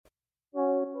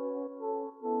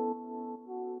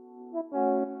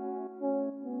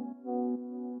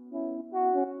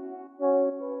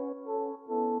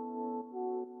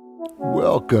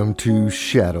Welcome to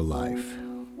Shadow Life,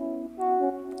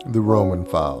 the Roman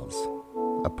Files,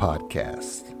 a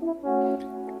podcast.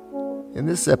 In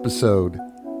this episode,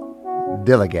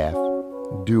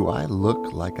 Dilligaf, do I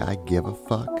look like I give a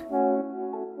fuck?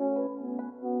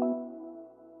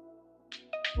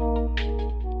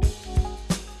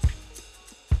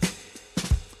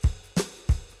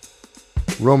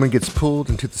 Roman gets pulled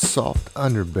into the soft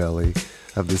underbelly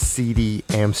of the seedy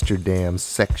Amsterdam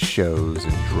sex shows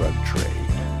and drug trade.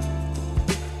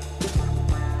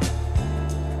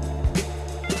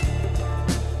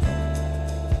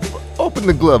 Open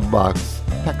the glove box,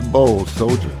 pack a bowl,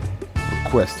 soldier,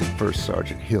 requested First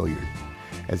Sergeant Hilliard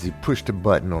as he pushed a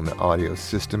button on the audio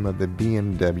system of the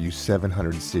BMW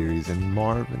 700 series, and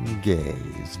Marvin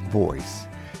Gaye's voice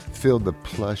filled the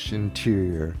plush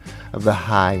interior of the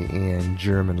high-end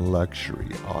German luxury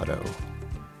auto.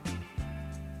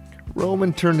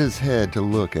 Roman turned his head to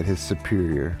look at his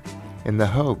superior in the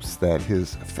hopes that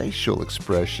his facial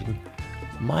expression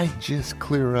might just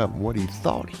clear up what he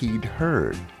thought he'd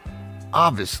heard.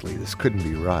 Obviously, this couldn't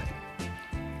be right.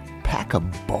 Pack a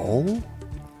bowl?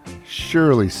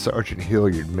 Surely Sergeant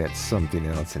Hilliard meant something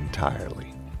else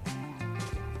entirely.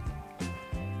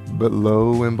 But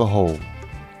lo and behold,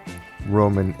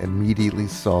 Roman immediately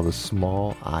saw the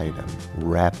small item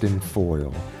wrapped in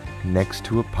foil next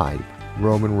to a pipe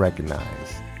Roman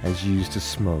recognized as used to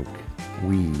smoke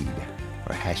weed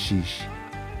or hashish.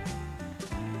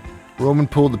 Roman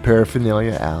pulled the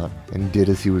paraphernalia out and did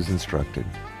as he was instructed,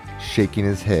 shaking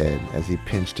his head as he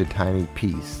pinched a tiny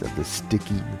piece of the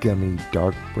sticky, gummy,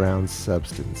 dark brown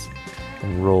substance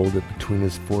and rolled it between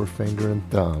his forefinger and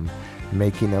thumb,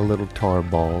 making a little tar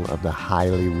ball of the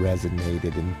highly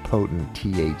resonated and potent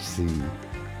THC,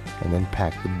 and then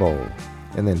packed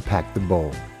the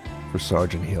bowl for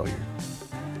Sergeant Hilliard.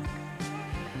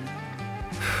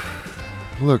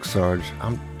 Look, Sarge,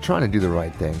 I'm trying to do the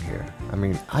right thing here.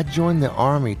 I joined the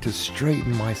army to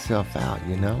straighten myself out,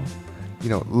 you know?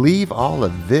 Leave all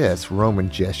of this, Roman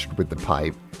gestured with the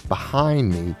pipe, behind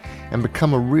me and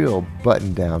become a real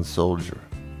button-down soldier.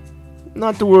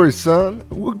 Not to worry, son.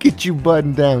 We'll get you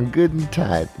buttoned down good and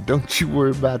tight. Don't you worry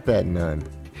about that none,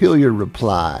 Hilliard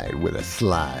replied with a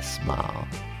sly smile.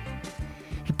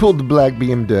 He pulled the black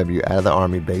BMW out of the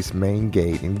army base main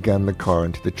gate and gunned the car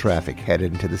into the traffic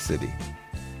headed into the city.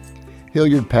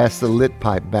 Hilliard passed the lit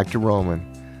pipe back to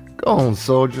Roman. Go on,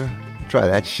 soldier. Try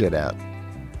that shit out.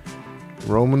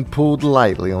 Roman pulled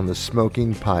lightly on the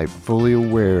smoking pipe, fully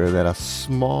aware that a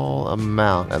small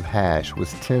amount of hash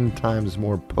was 10 times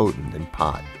more potent than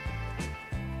pot.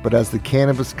 But as the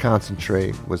cannabis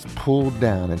concentrate was pulled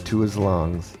down into his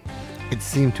lungs, it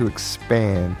seemed to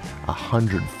expand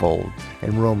 100-fold,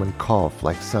 and Roman coughed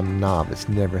like some novice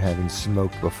never having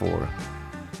smoked before.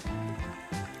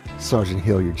 Sergeant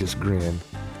Hilliard just grinned.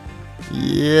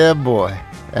 Yeah, boy,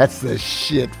 that's the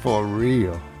shit for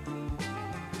real.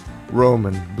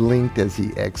 Roman blinked as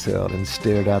he exhaled and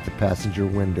stared out the passenger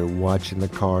window, watching the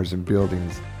cars and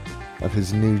buildings of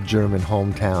his new German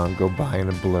hometown go by in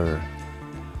a blur.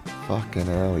 Fucking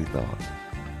hell, he thought.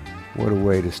 What a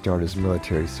way to start his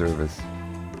military service.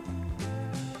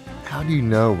 How do you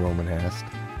know? Roman asked.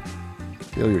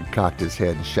 Hilliard cocked his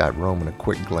head and shot Roman a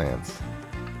quick glance.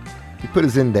 He put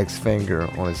his index finger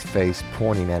on his face,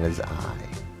 pointing at his eye.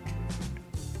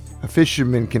 A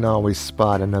fisherman can always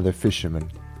spot another fisherman.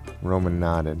 Roman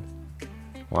nodded.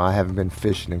 Well, I haven't been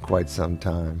fishing in quite some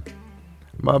time.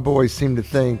 My boys seemed to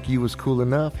think you was cool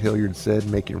enough, Hilliard said,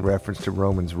 making reference to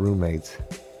Roman's roommates.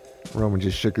 Roman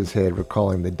just shook his head,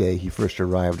 recalling the day he first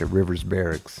arrived at Rivers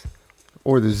Barracks,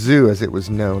 or the zoo as it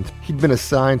was known. He'd been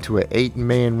assigned to an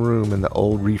 8-man room in the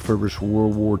old refurbished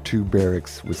World War II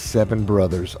barracks with 7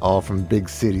 brothers, all from big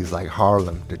cities like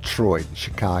Harlem, Detroit, and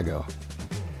Chicago.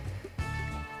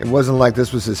 It wasn't like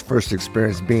this was his first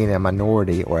experience being a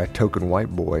minority or a token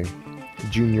white boy.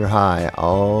 Junior high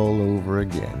all over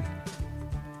again.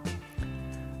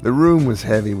 The room was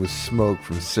heavy with smoke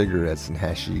from cigarettes and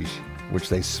hashish, which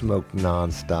they smoked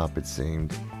non-stop, it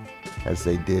seemed, as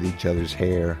they did each other's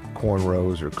hair,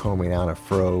 cornrows, or combing out a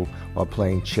fro while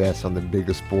playing chess on the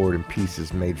biggest board in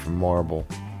pieces made from marble.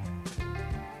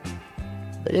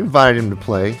 They invited him to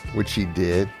play, which he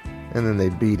did, and then they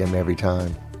beat him every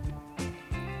time.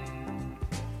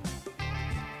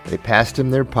 They passed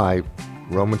him their pipe.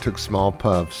 Roman took small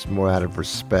puffs, more out of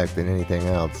respect than anything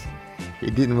else.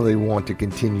 He didn't really want to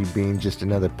continue being just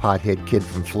another pothead kid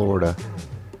from Florida,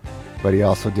 but he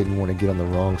also didn't want to get on the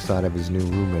wrong side of his new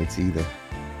roommates either.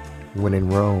 When in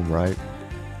Rome, right?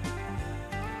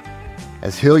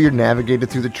 As Hilliard navigated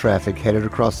through the traffic, headed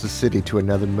across the city to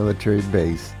another military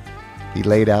base, he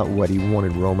laid out what he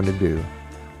wanted Roman to do.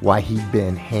 why he'd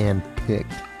been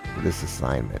handpicked for this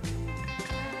assignment.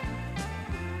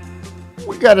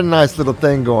 We got a nice little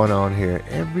thing going on here.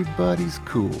 Everybody's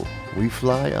cool. We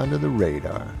fly under the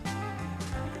radar.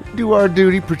 We do our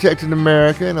duty protecting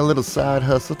America and a little side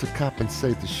hustle to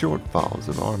compensate the shortfalls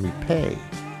of Army pay,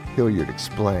 Hilliard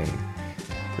explained.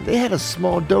 They had a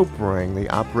small dope ring they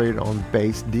operated on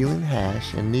base dealing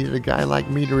hash and needed a guy like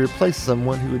me to replace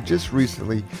someone who had just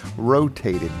recently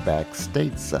rotated back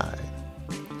stateside.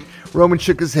 Roman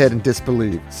shook his head in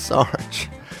disbelief. Sarge,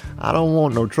 I don't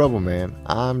want no trouble, man.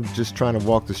 I'm just trying to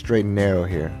walk the straight and narrow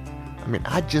here. I mean,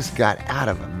 I just got out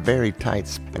of a very tight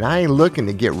spot, and I ain't looking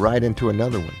to get right into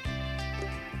another one.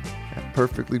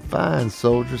 Perfectly fine,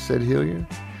 soldier, said Hilliard.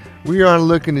 We aren't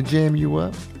looking to jam you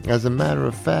up. As a matter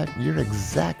of fact, you're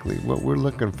exactly what we're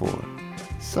looking for.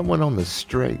 Someone on the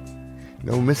straight.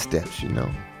 No missteps, you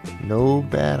know. No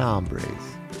bad hombres.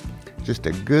 Just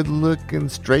a good-looking,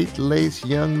 straight-laced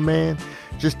young man.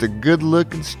 Just a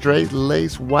good-looking,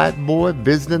 straight-laced white boy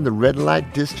visiting the red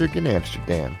light district in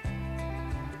Amsterdam.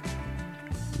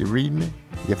 You reading me?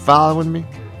 You following me?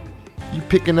 You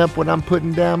picking up what I'm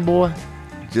putting down, boy?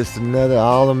 Just another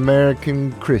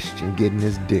all-American Christian getting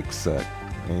his dick sucked.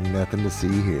 Ain't nothing to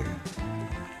see here.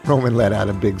 Roman let out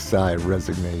a big sigh of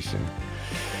resignation.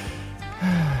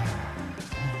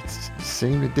 It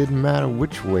seemed it didn't matter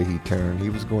which way he turned. He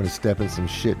was going to step in some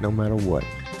shit no matter what.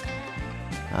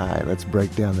 Alright, let's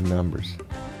break down the numbers.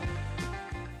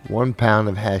 1 pound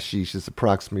of hashish is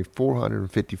approximately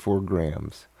 454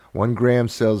 grams. 1 gram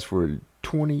sells for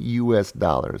 $20 US.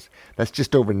 That's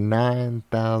just over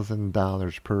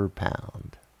 $9,000 per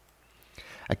pound.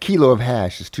 A kilo of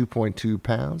hash is 2.2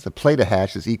 pounds. A plate of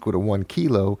hash is equal to 1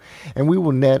 kilo, and we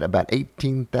will net about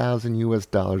 $18,000 US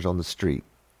on the street,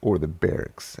 or the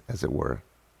barracks, as it were.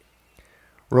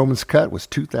 Roman's cut was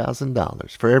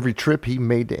 $2,000 for every trip he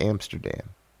made to Amsterdam.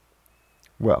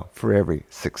 Well, for every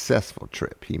successful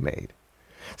trip he made.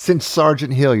 Since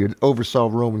Sergeant Hilliard oversaw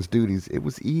Roman's duties, it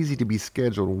was easy to be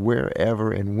scheduled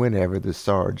wherever and whenever the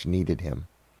Sarge needed him.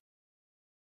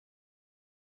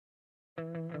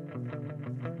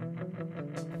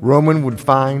 Roman would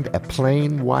find a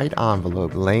plain white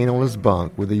envelope laying on his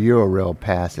bunk with a Eurail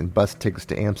pass and bus tickets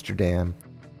to Amsterdam,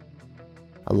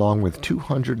 along with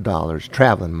 $200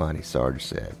 traveling money, Sarge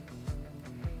said.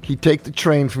 He'd take the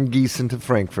train from Gießen to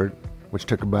Frankfurt, which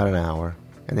took about an hour,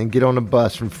 and then get on a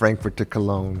bus from Frankfurt to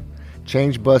Cologne,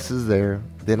 change buses there,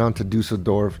 then on to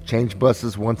Dusseldorf, change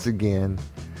buses once again,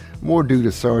 more due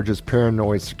to Sarge's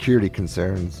paranoid security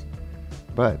concerns.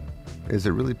 But is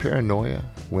it really paranoia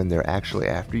when they're actually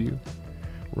after you?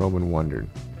 Roman wondered.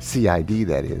 CID,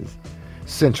 that is.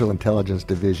 Central Intelligence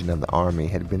Division of the Army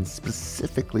had been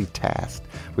specifically tasked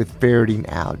with ferreting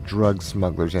out drug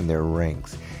smugglers in their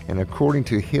ranks, and according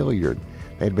to Hilliard,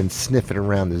 they had been sniffing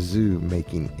around the zoo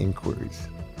making inquiries.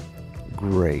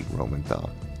 Great, Roman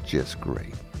thought. Just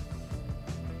great.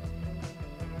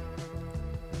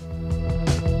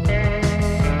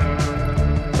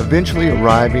 Eventually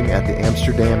arriving at the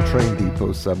Amsterdam train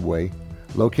depot subway,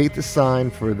 locate the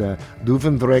sign for the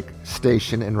Duivendrecht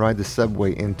station and ride the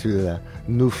subway into the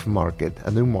Nieuwmarkt,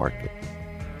 a new market,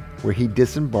 where he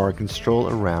disembark and stroll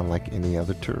around like any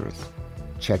other tourist.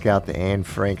 Check out the Anne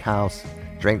Frank house,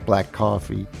 drink black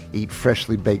coffee, eat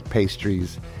freshly baked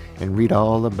pastries, and read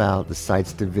all about the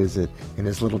sites to visit in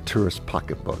his little tourist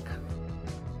pocketbook.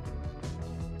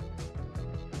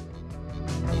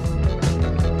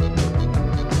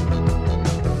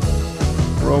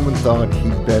 Roman thought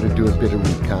he'd better do a bit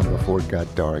of recon before it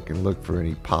got dark and look for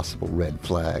any possible red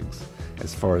flags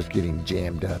as far as getting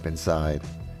jammed up inside.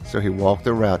 So he walked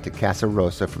the route to Casa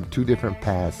Rosa from 2 different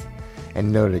paths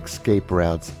and noted escape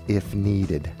routes if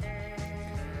needed.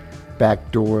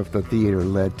 Back door of the theater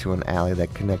led to an alley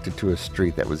that connected to a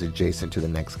street that was adjacent to the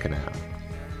next canal.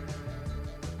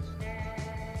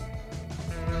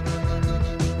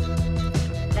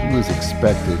 He was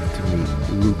expected to meet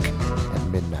Luke at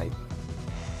midnight.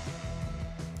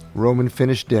 Roman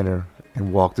finished dinner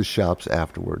and walked the shops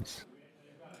afterwards.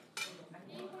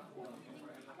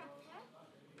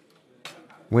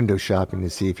 Window shopping to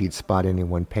see if he'd spot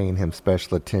anyone paying him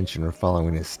special attention or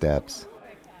following his steps.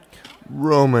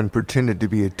 Roman pretended to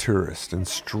be a tourist and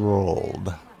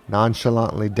strolled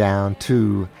nonchalantly down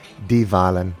to Die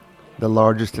Wallen, the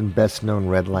largest and best-known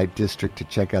red light district, to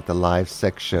check out the live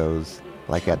sex shows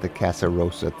like at the Casa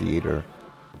Rosa Theater,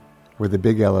 where the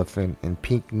big elephant in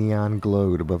pink neon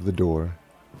glowed above the door.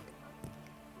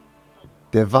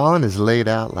 Die Wallen is laid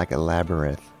out like a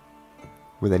labyrinth,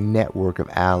 with a network of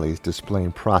alleys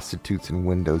displaying prostitutes and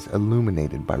windows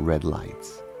illuminated by red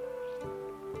lights.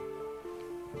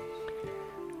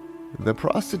 The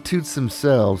prostitutes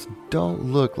themselves don't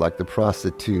look like the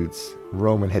prostitutes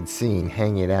Roman had seen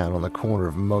hanging out on the corner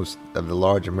of most of the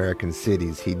large American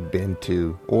cities he'd been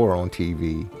to or on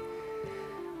TV.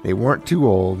 They weren't too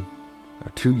old, or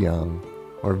too young,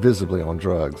 or visibly on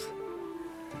drugs.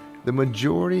 The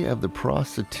majority of the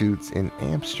prostitutes in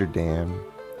Amsterdam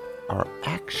are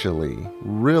actually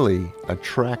really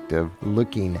attractive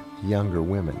looking younger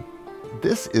women.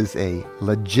 This is a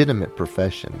legitimate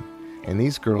profession, and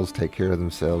these girls take care of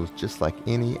themselves just like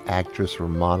any actress or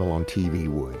model on TV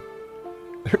would.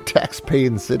 They're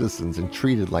tax-paying citizens and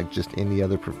treated like just any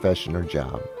other profession or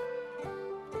job.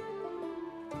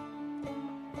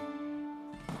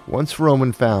 Once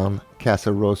Roman found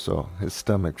Casa Rosso, his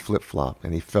stomach flip-flopped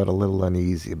and he felt a little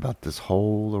uneasy about this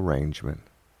whole arrangement.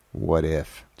 What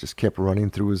if? Just kept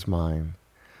running through his mind.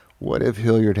 What if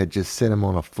Hilliard had just sent him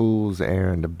on a fool's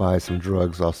errand to buy some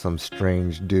drugs off some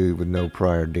strange dude with no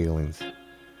prior dealings?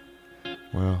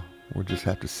 Well, we'll just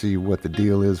have to see what the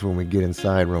deal is when we get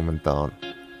inside, Roman thought.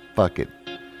 Fuck it.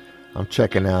 I'm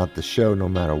checking out the show no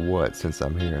matter what since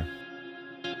I'm here.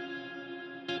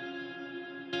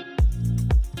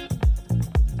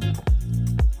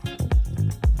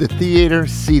 The theater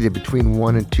seated between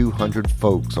 100 and 200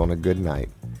 folks on a good night.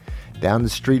 Down the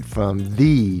street from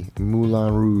the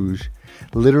Moulin Rouge,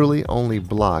 literally only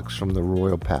blocks from the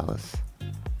Royal Palace.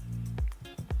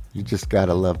 You just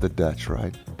gotta love the Dutch,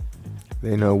 right?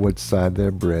 They know which side their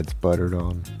bread's buttered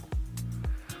on.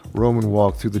 Roman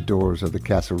walked through the doors of the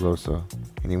Casa Rosso,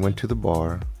 and he went to the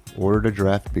bar, ordered a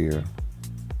draft beer,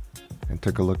 and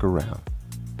took a look around.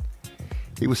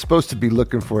 He was supposed to be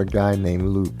looking for a guy named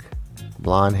Luke.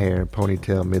 Blonde hair,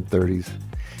 ponytail, mid-30s.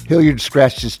 Hilliard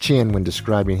scratched his chin when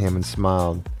describing him and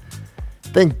smiled.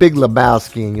 Think Big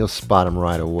Lebowski and you'll spot him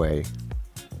right away.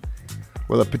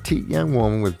 Well, a petite young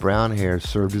woman with brown hair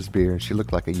served his beer, and she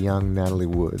looked like a young Natalie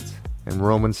Woods. And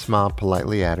Roman smiled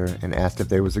politely at her and asked if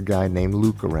there was a guy named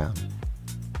Luke around.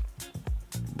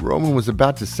 Roman was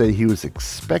about to say he was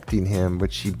expecting him,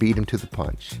 but she beat him to the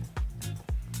punch.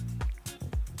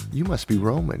 You must be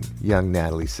Roman, young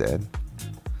Natalie said.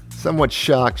 Somewhat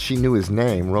shocked she knew his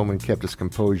name, Roman kept his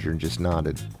composure and just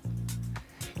nodded.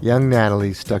 Young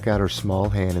Natalie stuck out her small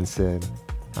hand and said,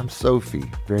 I'm Sophie.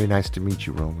 Very nice to meet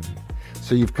you, Roman.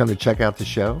 So you've come to check out the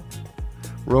show?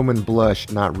 Roman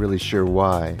blushed, not really sure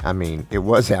why. I mean, it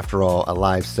was, after all, a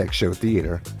live sex show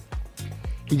theater.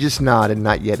 He just nodded,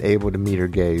 not yet able to meet her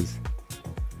gaze.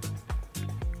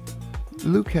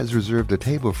 Luke has reserved a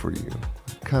table for you.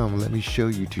 Come, let me show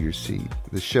you to your seat.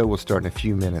 The show will start in a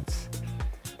few minutes.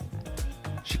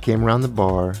 She came around the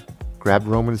bar, grabbed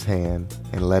Roman's hand,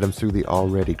 and led him through the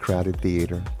already crowded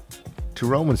theater. To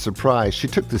Roman's surprise, she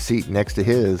took the seat next to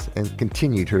his and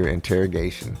continued her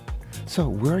interrogation. So,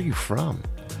 where are you from?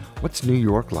 What's New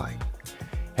York like?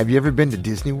 Have you ever been to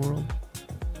Disney World?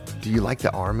 Do you like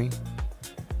the Army?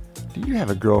 Do you have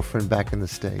a girlfriend back in the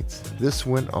States? This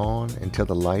went on until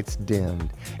the lights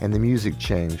dimmed and the music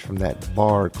changed from that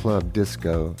bar club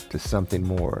disco to something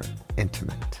more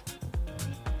intimate.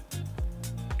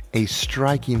 A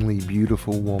strikingly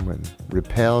beautiful woman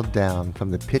rappelled down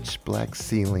from the pitch-black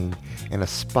ceiling in a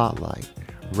spotlight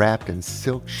wrapped in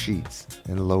silk sheets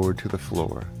and lowered to the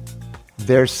floor.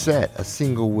 There sat a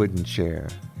single wooden chair.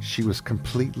 She was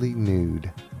completely nude.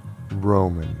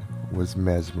 Roman was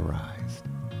mesmerized.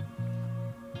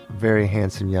 A very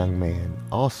handsome young man,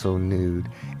 also nude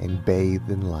and bathed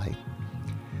in light.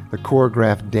 The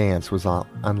choreographed dance was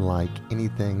unlike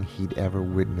anything he'd ever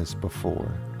witnessed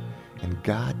before. And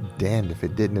God damned if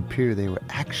it didn't appear they were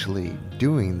actually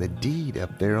doing the deed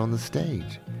up there on the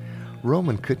stage.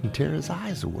 Roman couldn't tear his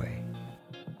eyes away.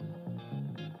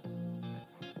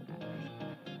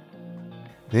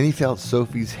 Then he felt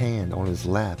Sophie's hand on his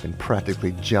lap and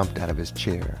practically jumped out of his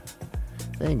chair.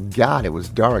 Thank God it was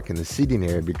dark in the seating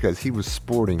area because he was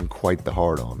sporting quite the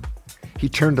hard-on. He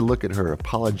turned to look at her,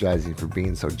 apologizing for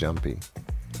being so jumpy.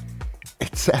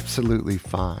 It's absolutely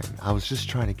fine. I was just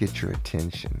trying to get your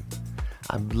attention.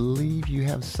 I believe you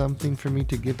have something for me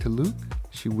to give to Luke,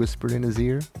 she whispered in his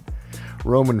ear.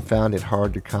 Roman found it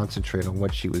hard to concentrate on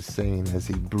what she was saying as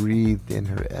he breathed in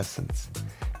her essence,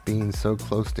 being so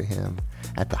close to him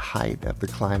at the height of the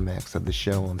climax of the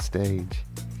show on stage.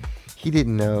 He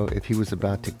didn't know if he was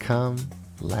about to come,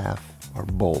 laugh, or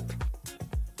bolt.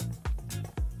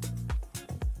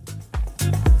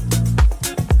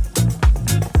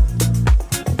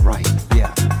 Right,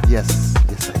 yeah, yes,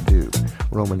 I do.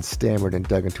 Roman stammered and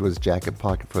dug into his jacket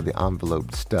pocket for the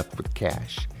envelope stuffed with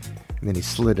cash. And then he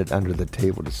slid it under the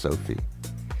table to Sophie.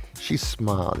 She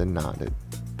smiled and nodded.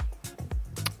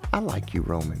 I like you,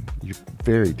 Roman. You're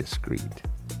very discreet.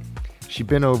 She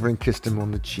bent over and kissed him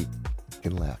on the cheek.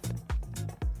 and left.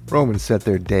 Roman sat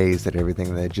there dazed at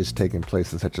everything that had just taken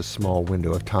place in such a small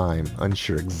window of time,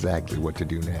 unsure exactly what to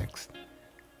do next.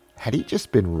 Had he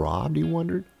just been robbed, he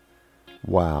wondered?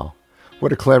 Wow,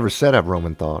 what a clever setup,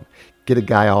 Roman thought. Get a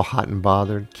guy all hot and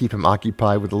bothered, keep him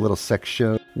occupied with a little sex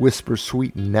show, whisper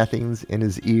sweet nothings in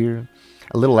his ear,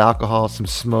 a little alcohol, some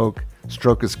smoke,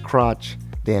 stroke his crotch,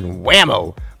 then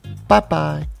whammo!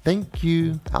 Bye-bye, thank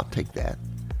you, I'll take that.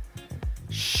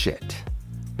 Shit,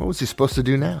 what was he supposed to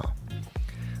do now?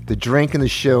 The drink and the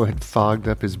show had fogged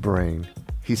up his brain.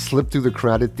 He slipped through the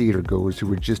crowded theater goers who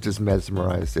were just as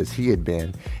mesmerized as he had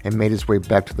been and made his way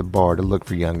back to the bar to look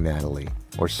for young Natalie,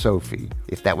 or Sophie,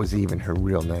 if that was even her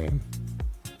real name.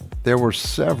 There were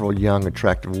several young,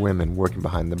 attractive women working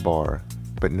behind the bar,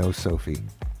 but no Sophie.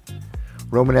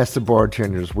 Roman asked the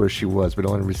bartenders where she was, but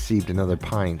only received another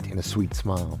pint and a sweet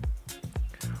smile.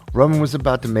 Roman was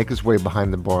about to make his way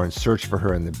behind the bar and search for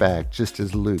her in the back, just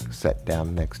as Luke sat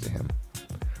down next to him.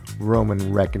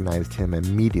 Roman recognized him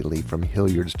immediately from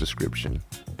Hilliard's description.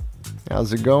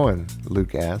 "How's it going?"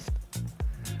 Luke asked.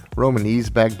 Roman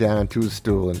eased back down into his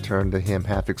stool and turned to him,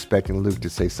 half expecting Luke to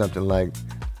say something like,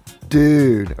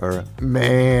 "Dude," or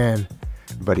 "Man,"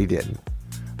 but he didn't.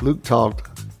 Luke talked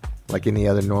like any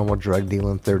other normal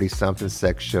drug-dealing 30-something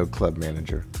sex show club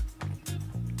manager.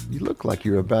 "You look like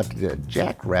you were about to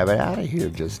jackrabbit out of here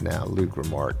just now," Luke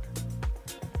remarked.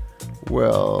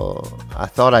 "Well, I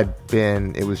thought I'd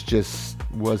been. It was just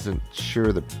wasn't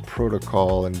sure the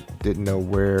protocol and didn't know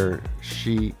where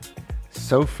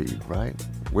Sophie, right?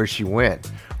 Where she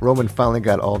went." Roman finally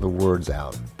got all the words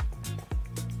out.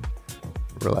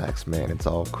 "Relax, man. It's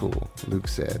all cool," Luke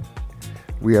said.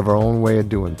 "We have our own way of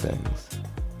doing things.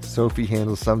 Sophie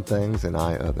handles some things and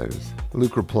I others."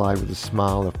 Luke replied with a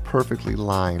smile of perfectly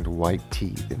lined white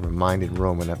teeth and reminded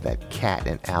Roman of that cat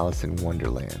in Alice in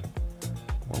Wonderland.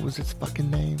 What was its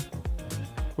fucking name?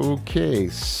 "Okay,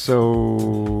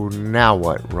 so now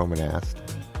what?" Roman asked.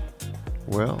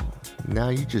 "Well, now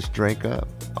you just drink up,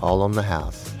 all on the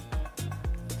house.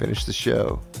 Finish the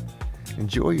show.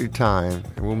 Enjoy your time,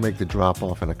 and we'll make the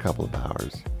drop-off in a couple of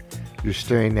hours. You're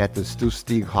staying at the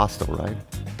Stustig Hostel, right?"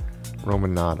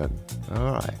 Roman nodded.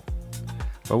 "All right.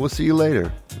 Well, we'll see you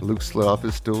later." Luke slid off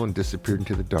his stool and disappeared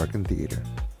into the darkened theater.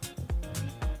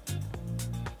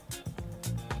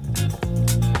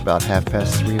 About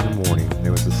 3:30 in the morning,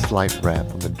 there was a slight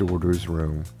rap on the door to his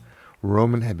room.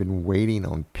 Roman had been waiting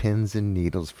on pins and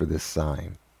needles for this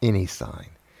sign, any sign,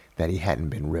 that he hadn't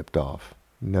been ripped off.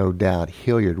 No doubt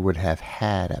Hilliard would have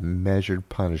had a measured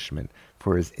punishment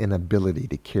for his inability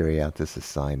to carry out this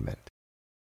assignment.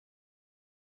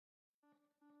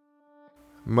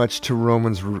 Much to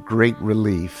Roman's great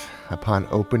relief, upon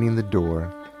opening the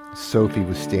door, Sophie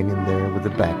was standing there with a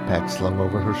backpack slung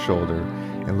over her shoulder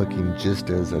and looking just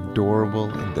as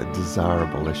adorable and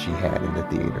desirable as she had in the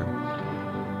theater.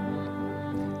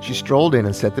 She strolled in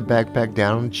and set the backpack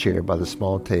down on a chair by the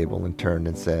small table and turned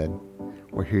and said,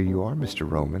 "Well, here you are, Mr.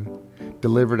 Roman,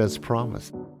 delivered as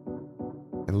promised,"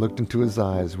 and looked into his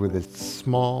eyes with a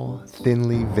small,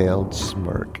 thinly veiled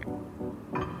smirk.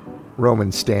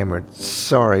 Roman stammered,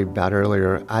 "Sorry about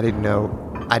earlier. I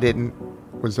didn't,"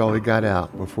 was all he got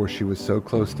out before she was so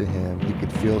close to him he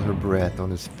could feel her breath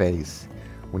on his face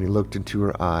when he looked into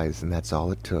her eyes, and that's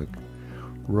all it took.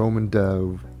 Roman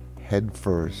dove head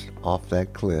first off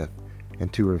that cliff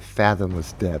into her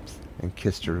fathomless depths and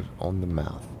kissed her on the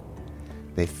mouth.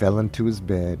 They fell into his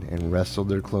bed and wrestled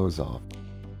their clothes off,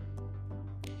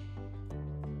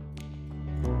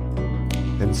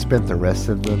 then spent the rest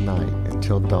of the night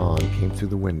until dawn came through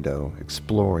the window,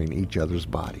 exploring each other's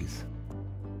bodies.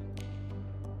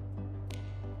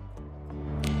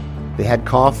 They had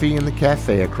coffee in the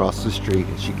cafe across the street,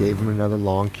 and she gave him another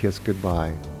long kiss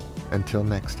goodbye, until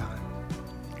next time,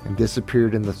 and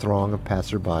disappeared in the throng of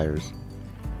passerbyers.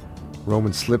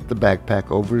 Roman slipped the backpack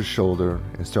over his shoulder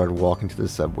and started walking to the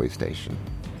subway station.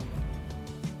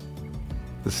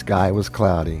 The sky was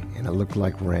cloudy, and it looked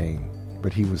like rain,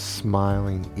 but he was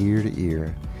smiling ear to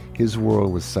ear. His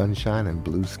world was sunshine and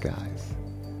blue skies.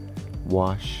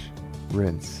 Wash,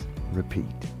 rinse, repeat.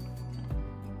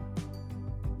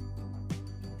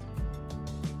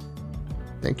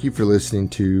 Thank you for listening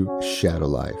to Shadow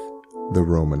Life, The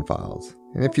Roman Files.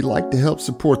 And if you'd like to help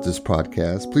support this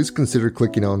podcast, please consider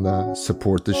clicking on the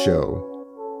Support the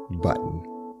Show button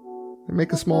and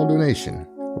make a small donation.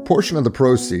 A portion of the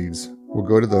proceeds will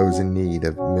go to those in need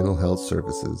of mental health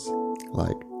services,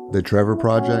 like the Trevor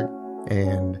Project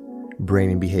and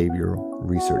Brain and Behavioral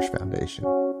Research Foundation.